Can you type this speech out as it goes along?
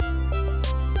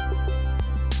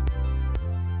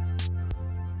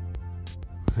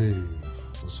Hey,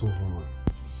 what's going on?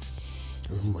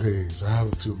 It's Luke Hayes. I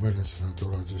have a few minutes and I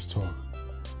thought I'd just talk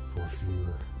for a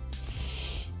few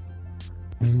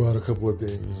about a couple of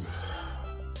things.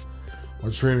 My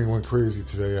training went crazy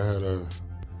today.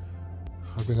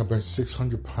 I think I benched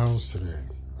 600 pounds today.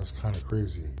 That's kind of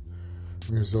crazy.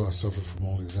 Even though I suffer from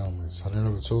all these ailments. I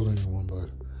never told anyone, but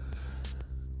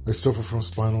I suffer from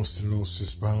spinal stenosis,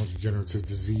 spinal degenerative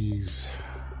disease.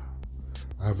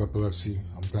 I have epilepsy.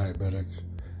 I'm diabetic.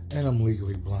 And I'm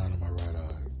legally blind on my right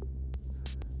eye.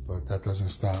 But that doesn't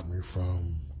stop me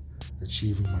from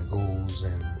achieving my goals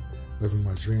and living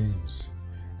my dreams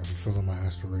and fulfilling my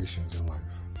aspirations in life.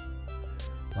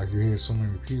 Like you hear so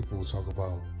many people talk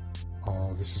about,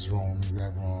 oh, this is wrong with me,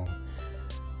 that wrong.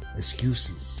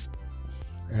 Excuses.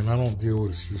 And I don't deal with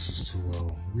excuses too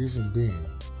well. Reason being,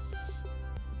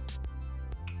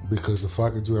 because if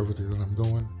I could do everything that I'm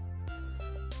doing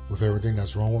with everything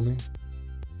that's wrong with me,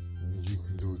 you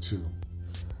can do it too.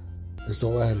 It's the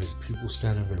old adage, people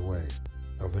stand in their way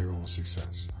of their own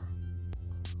success.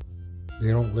 They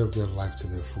don't live their life to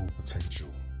their full potential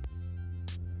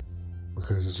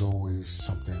because there's always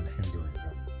something hindering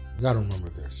them. You gotta remember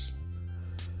this.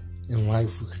 In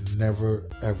life, we can never,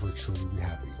 ever truly be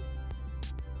happy.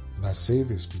 And I say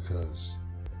this because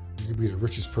you can be the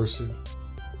richest person,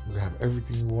 you can have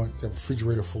everything you want, you can have a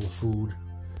refrigerator full of food,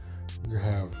 you can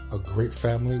have a great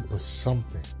family, but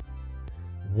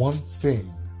one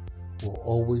thing will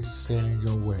always stand in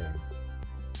your way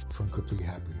from complete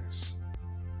happiness.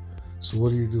 So what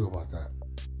do you do about that?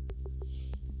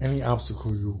 Any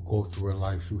obstacle you go through in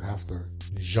life, you have to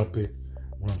jump it,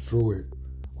 run through it,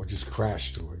 or just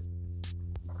crash through it.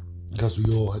 Because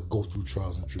we all go through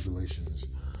trials and tribulations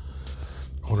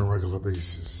on a regular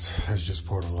basis. That's just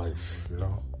part of life, you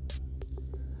know?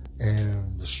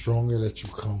 And the stronger that you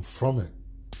come from it,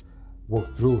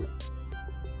 work through it,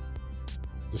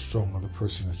 the stronger the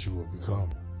person that you will become.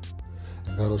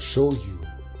 And that'll show you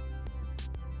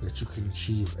that you can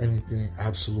achieve anything,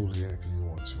 absolutely anything you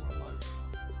want to in life,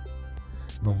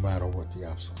 no matter what the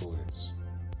obstacle is.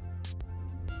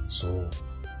 So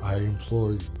I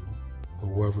implore you,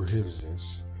 whoever hears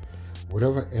this,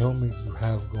 whatever ailment you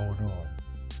have going on,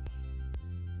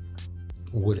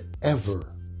 whatever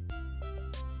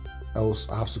else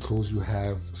obstacles you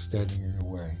have standing in your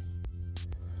way,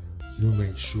 you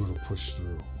make sure to push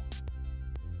through,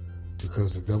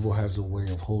 because the devil has a way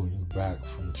of holding you back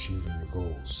from achieving your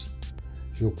goals.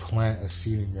 He'll plant a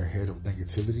seed in your head of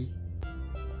negativity,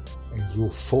 and you'll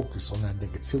focus on that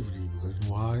negativity because you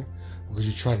know why? Because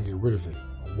you're trying to get rid of it.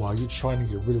 And while you're trying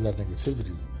to get rid of that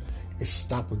negativity, it's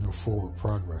stopping your forward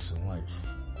progress in life.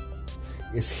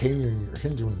 It's hindering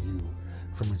you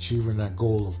from achieving that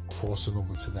goal of crossing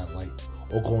over to that light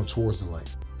or going towards the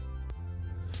light.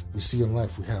 You see, in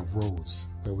life, we have roads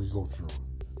that we go through.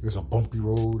 There's a bumpy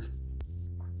road,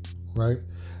 right?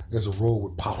 There's a road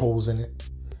with potholes in it,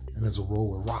 and there's a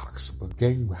road with rocks. But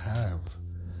then you have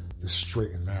the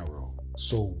straight and narrow.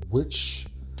 So which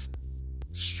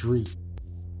street,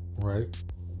 right?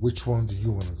 Which one do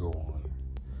you want to go on?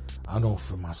 I know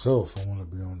for myself, I want to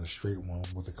be on the straight one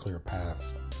with a clear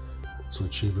path to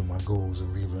achieving my goals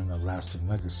and leaving a lasting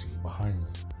legacy behind me.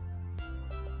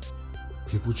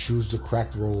 People choose the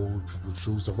cracked road, people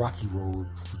choose the rocky road,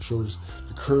 people choose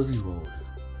the curvy road.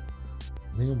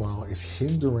 Meanwhile, it's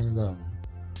hindering them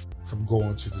from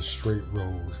going to the straight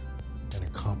road and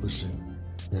accomplishing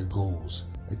their goals,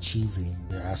 achieving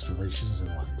their aspirations in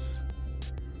life.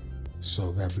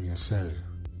 So that being said,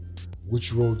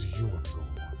 which road do you want to go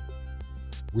on?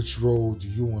 Which road do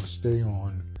you want to stay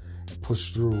on and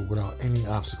push through without any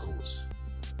obstacles,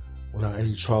 without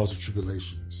any trials or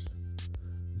tribulations?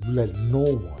 You let no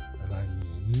one, and I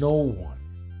mean no one,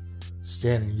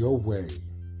 stand in your way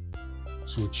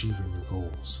to achieving your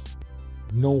goals.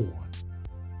 No one.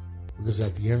 Because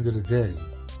at the end of the day,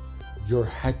 your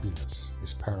happiness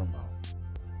is paramount.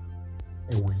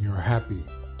 And when you're happy,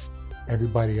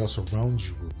 everybody else around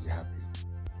you will be happy.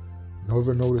 You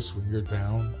ever notice when you're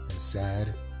down and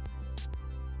sad,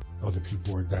 other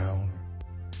people are down,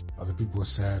 other people are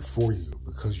sad for you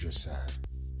because you're sad.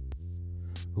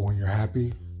 But when you're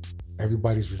happy,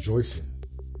 everybody's rejoicing.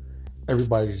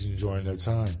 Everybody's enjoying their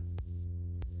time.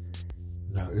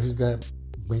 Now, does that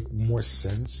make more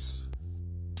sense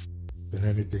than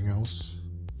anything else?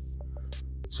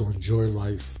 So enjoy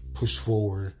life, push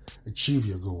forward, achieve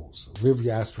your goals, live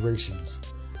your aspirations,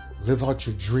 live out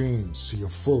your dreams to your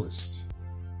fullest,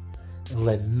 and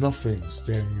let nothing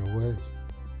stand in your way.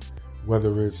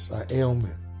 Whether it's an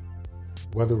ailment,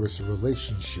 whether it's a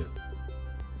relationship,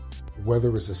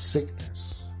 whether it's a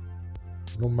sickness,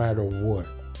 no matter what,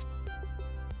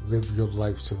 live your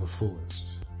life to the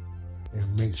fullest.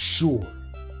 and make sure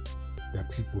that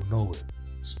people know it.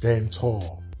 Stand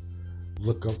tall.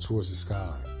 Look up towards the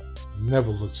sky.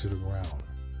 Never look to the ground,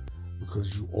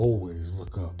 because you always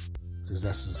look up, because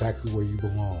that's exactly where you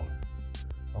belong,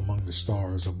 among the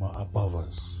stars above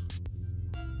us.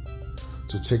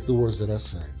 So take the words that I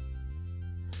say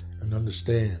and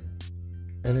understand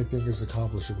anything is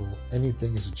accomplishable,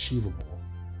 anything is achievable.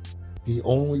 The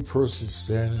only person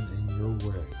standing in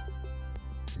your way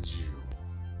is you.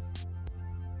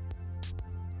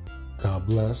 God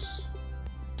bless.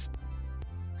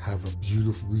 Have a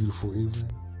beautiful, beautiful evening.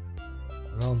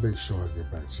 And I'll make sure I get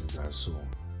back to you guys soon.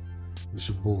 It's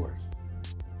your boy,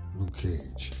 Luke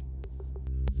Cage.